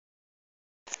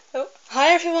Oh,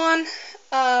 hi everyone.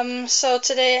 So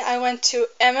today I went to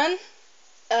Emmen,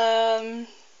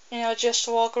 just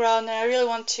to walk around, and I really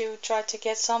want to try to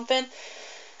get something.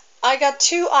 I got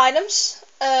two items,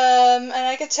 and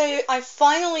I can tell you I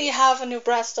finally have a new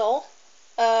Bratz doll.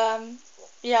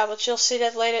 Yeah, but you'll see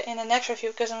that later in the next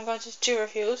review because I'm going to do two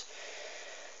reviews.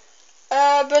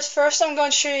 But first I'm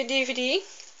going to show you a DVD.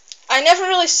 I never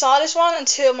really saw this one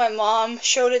until my mom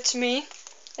showed it to me.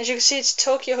 As you can see, it's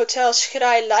Tokyo Hotel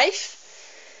Schrei Live.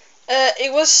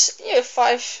 It was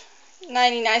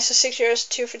 €5.99, so €6,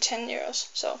 two for €10.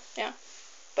 So yeah,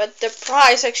 but the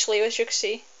price actually, as you can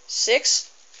see,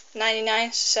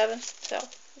 €6.99, 7. So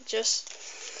just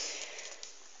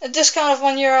a discount of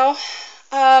 €1.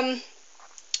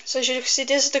 So as you can see,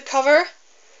 this is the cover.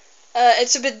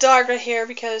 It's a bit darker here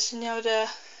because the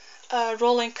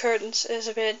rolling curtains is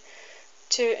a bit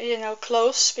too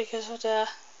close because of the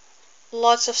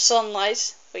lots of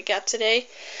sunlight we got today.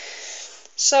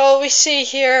 So we see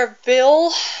here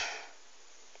Bill,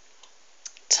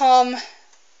 Tom,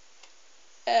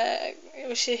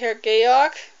 we see here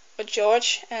Georg, or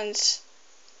George, and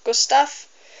Gustav.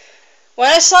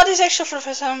 When I saw this actually for the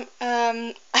first time,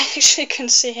 I actually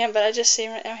couldn't see him, but I just see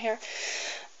him right now here.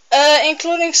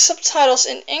 Including subtitles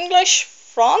in English,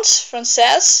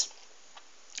 Français,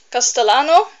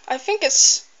 Castellano, I think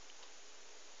it's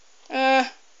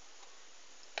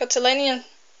Catalanian,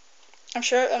 I'm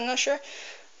not sure.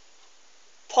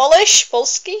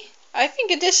 Polski, I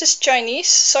think this is Chinese,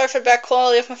 sorry for the bad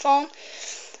quality of my phone.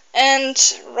 And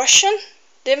Russian,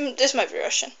 this might be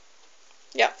Russian,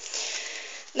 yeah.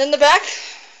 Then the back,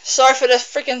 sorry for the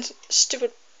freaking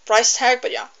stupid price tag,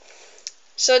 but yeah.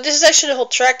 So this is actually the whole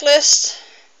track list.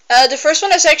 The first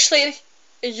one is actually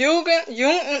Jung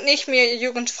und nicht mehr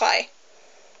jugendfrei.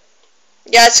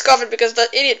 Yeah, it's covered because of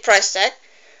that idiot price tag.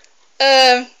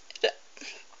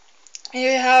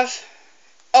 You have,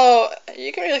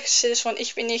 you can really see this one.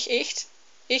 Ich bin nicht ich.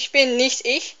 Ich bin nicht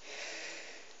ich.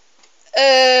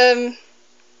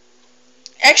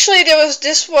 Actually,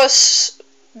 this was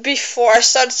before I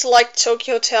started to like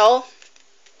Tokyo Hotel.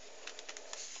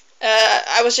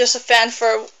 I was just a fan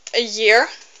for a year,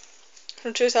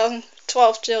 from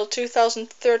 2012 till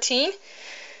 2013,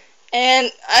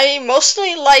 and I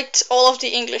mostly liked all of the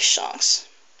English songs.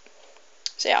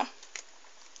 So yeah.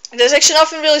 There's actually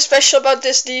nothing really special about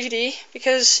this DVD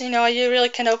because you really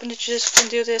can open it, you just can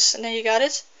do this and then you got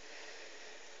it.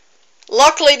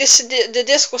 Luckily the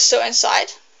disc was still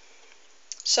inside,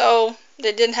 so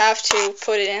they didn't have to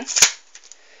put it in.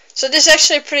 So this is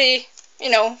actually pretty,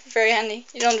 very handy.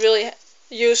 You don't really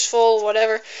useful,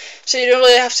 whatever. So you don't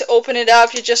really have to open it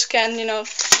up, you just can,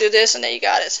 do this and then you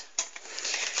got it.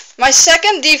 My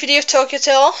second DVD of Tokyo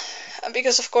Hotel,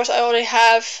 because of course I already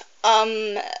have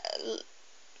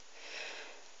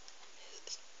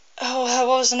what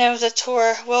was the name of the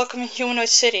tour? Welcome in Humanoid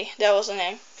City. That was the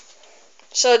name.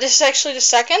 So this is actually the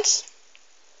second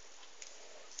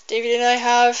DVD that I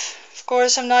have. Of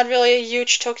course, I'm not really a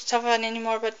huge Tokyo Hotel fan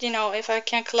anymore, but if I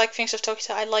can collect things of Tokyo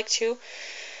Hotel, I'd like to.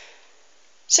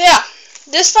 So yeah,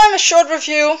 this time a short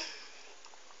review,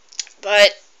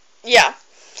 but yeah.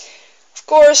 Of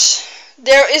course,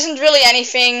 there isn't really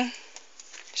anything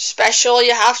special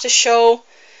you have to show.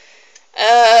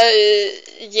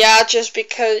 Yeah, just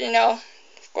because, of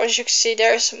course you can see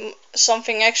there's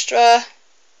something extra.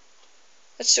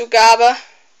 It's Sugaba.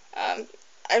 I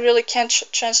really can't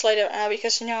translate it now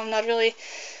because, I'm not really,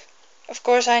 of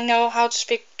course I know how to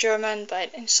speak German,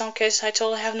 but in some cases I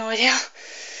totally have no idea.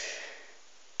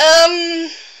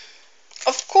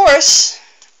 Of course,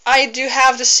 I do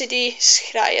have the CD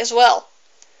Schrei as well,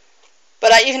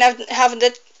 but I even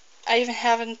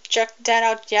haven't checked that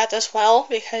out yet as well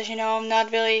because I'm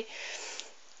not really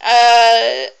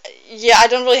I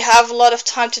don't really have a lot of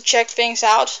time to check things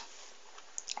out,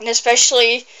 and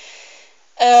especially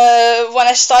when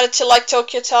I started to like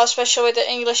Tokyo Hotel, especially with the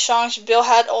English songs, Bill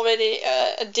had already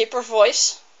a deeper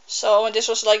voice, so this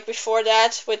was like before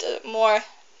that with a more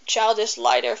childish,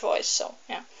 lighter voice. So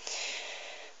yeah.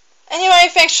 Anyway,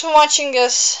 thanks for watching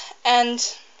this, and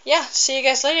yeah, see you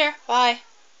guys later. Bye.